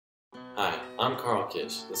Hi, I'm Carl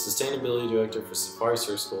Kish, the Sustainability Director for Safari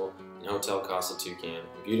Surf School in Hotel Casa Tucan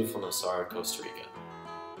in beautiful Nosara, Costa Rica.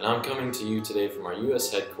 And I'm coming to you today from our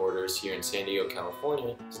U.S. headquarters here in San Diego,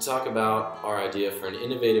 California, to talk about our idea for an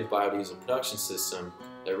innovative biodiesel production system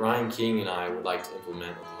that Ryan King and I would like to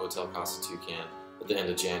implement at the Hotel Casa Tucan at the end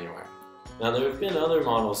of January. Now, there have been other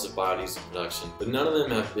models of biodiesel production, but none of them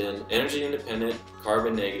have been energy independent,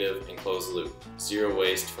 carbon negative, and closed loop, zero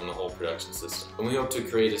waste from the whole production system. And we hope to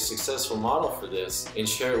create a successful model for this and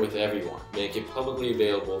share it with everyone, make it publicly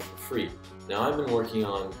available for free. Now, I've been working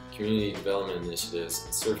on community development initiatives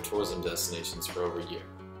and surf tourism destinations for over a year.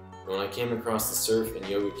 And when I came across the surf and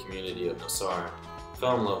yoga community of Nosara, I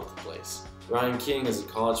fell in love with the place. Ryan King is a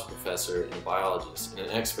college professor and a biologist and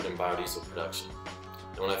an expert in biodiesel production.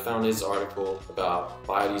 And when I found his article about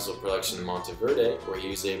biodiesel production in Monteverde, where he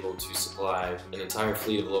was able to supply an entire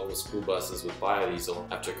fleet of local school buses with biodiesel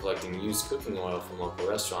after collecting used cooking oil from local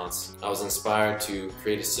restaurants, I was inspired to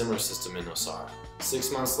create a similar system in Nosara.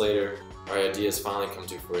 6 months later, our idea has finally come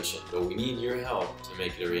to fruition, but we need your help to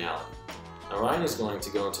make it a reality. Now, Ryan is going to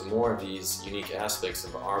go into more of these unique aspects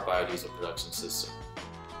of our biodiesel production system.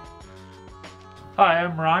 Hi,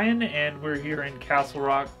 I'm Ryan, and we're here in Castle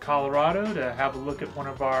Rock, Colorado to have a look at one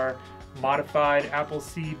of our modified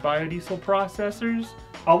Appleseed biodiesel processors.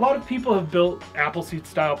 A lot of people have built Appleseed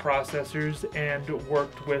style processors and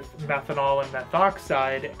worked with methanol and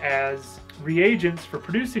methoxide as reagents for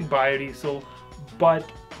producing biodiesel, but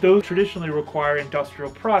those traditionally require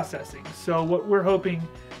industrial processing. So what we're hoping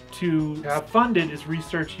to have funded is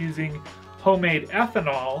research using homemade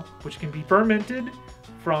ethanol, which can be fermented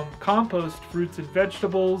from compost fruits and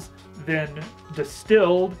vegetables, then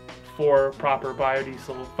distilled for proper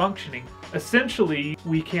biodiesel functioning. Essentially,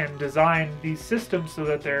 we can design these systems so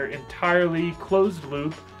that they're entirely closed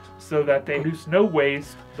loop, so that they produce no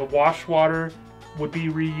waste. The wash water would be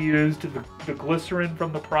reused. The glycerin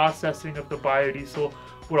from the processing of the biodiesel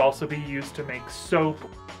would also be used to make soap.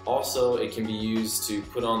 Also, it can be used to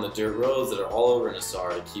put on the dirt roads that are all over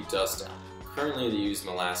Nosara to keep dust down. Currently, they use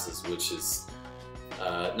molasses, which is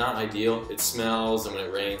not ideal. It smells, and when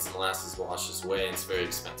it rains, the molasses washes away, and it's very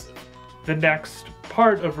expensive. The next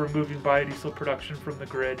part of removing biodiesel production from the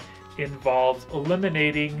grid involves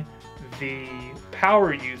eliminating the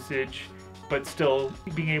power usage, but still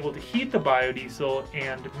being able to heat the biodiesel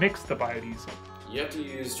and mix the biodiesel. You have to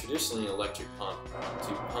use traditionally an electric pump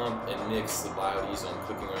to pump and mix the biodiesel and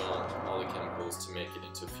cooking oil and all the chemicals to make it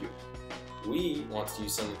into fuel. We want to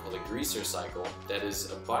use something called a greaser cycle, that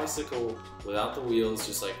is a bicycle without the wheels,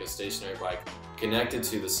 just like a stationary bike, connected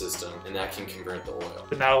to the system, and that can convert the oil.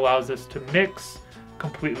 And that allows us to mix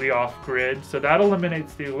completely off-grid, so that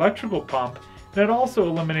eliminates the electrical pump, and it also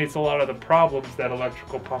eliminates a lot of the problems that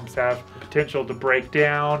electrical pumps have, the potential to break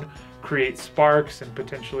down, create sparks, and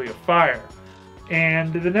potentially a fire.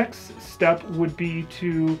 And the next step would be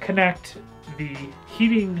to connect the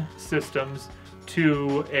heating systems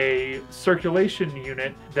to a circulation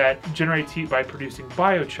unit that generates heat by producing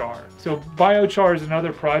biochar. So biochar is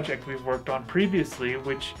another project we've worked on previously,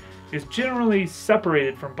 which is generally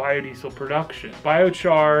separated from biodiesel production.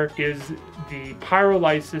 Biochar is the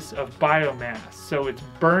pyrolysis of biomass. So it's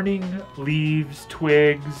burning leaves,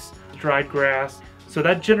 twigs, dried grass. So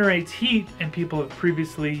that generates heat, and people have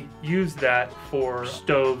previously used that for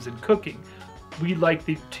stoves and cooking. We'd like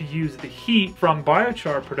to use the heat from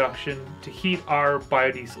biochar production to heat our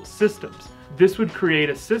biodiesel systems. This would create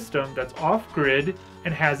a system that's off-grid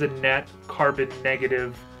and has a net carbon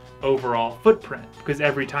negative overall footprint, because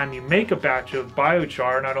every time you make a batch of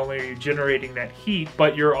biochar, not only are you generating that heat,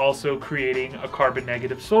 but you're also creating a carbon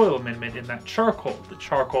negative soil amendment in that charcoal. The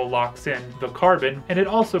charcoal locks in the carbon, and it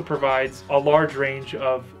also provides a large range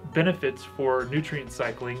of benefits for nutrient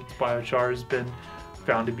cycling. Biochar has been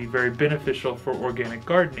found to be very beneficial for organic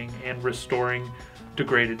gardening and restoring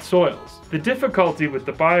degraded soils. The difficulty with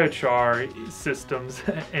the biochar systems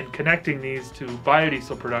and connecting these to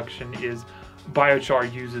biodiesel production is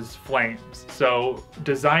biochar uses flames. So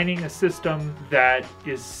designing a system that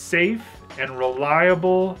is safe and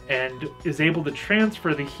reliable and is able to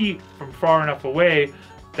transfer the heat from far enough away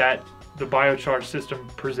that the biochar system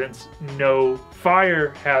presents no fire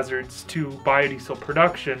hazards to biodiesel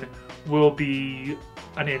production will be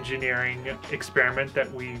an engineering experiment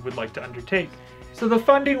that we would like to undertake. So the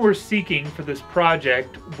funding we're seeking for this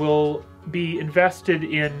project will be invested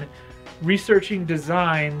in researching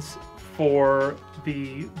designs for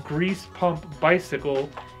the grease pump bicycle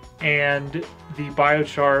and the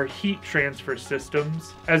biochar heat transfer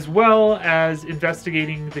systems, as well as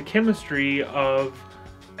investigating the chemistry of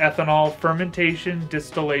ethanol fermentation,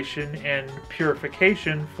 distillation, and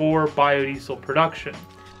purification for biodiesel production.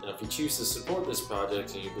 Now, if you choose to support this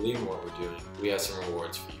project and you believe in what we're doing, we have some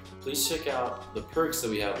rewards for you. Please check out the perks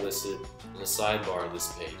that we have listed on the sidebar of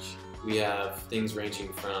this page. We have things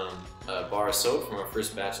ranging from a bar of soap from our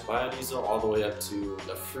first batch of biodiesel all the way up to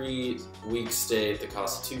a free week stay at the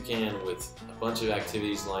Casa Toucan with a bunch of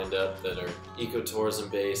activities lined up that are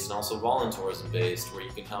ecotourism based and also voluntourism based, where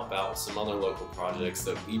you can help out with some other local projects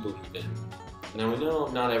that we believe in. Now, we know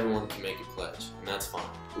not everyone can make a pledge, and that's fine.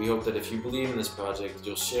 We hope that if you believe in this project,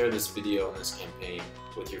 you'll share this video and this campaign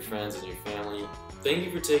with your friends and your family. Thank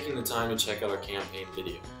you for taking the time to check out our campaign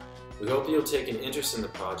video. We hope you'll take an interest in the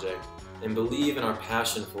project and believe in our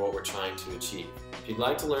passion for what we're trying to achieve. If you'd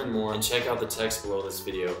like to learn more, and check out the text below this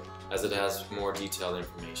video as it has more detailed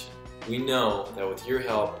information. We know that with your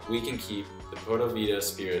help, we can keep the Proto Vita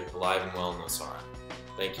spirit alive and well in Nosara.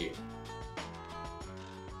 Thank you.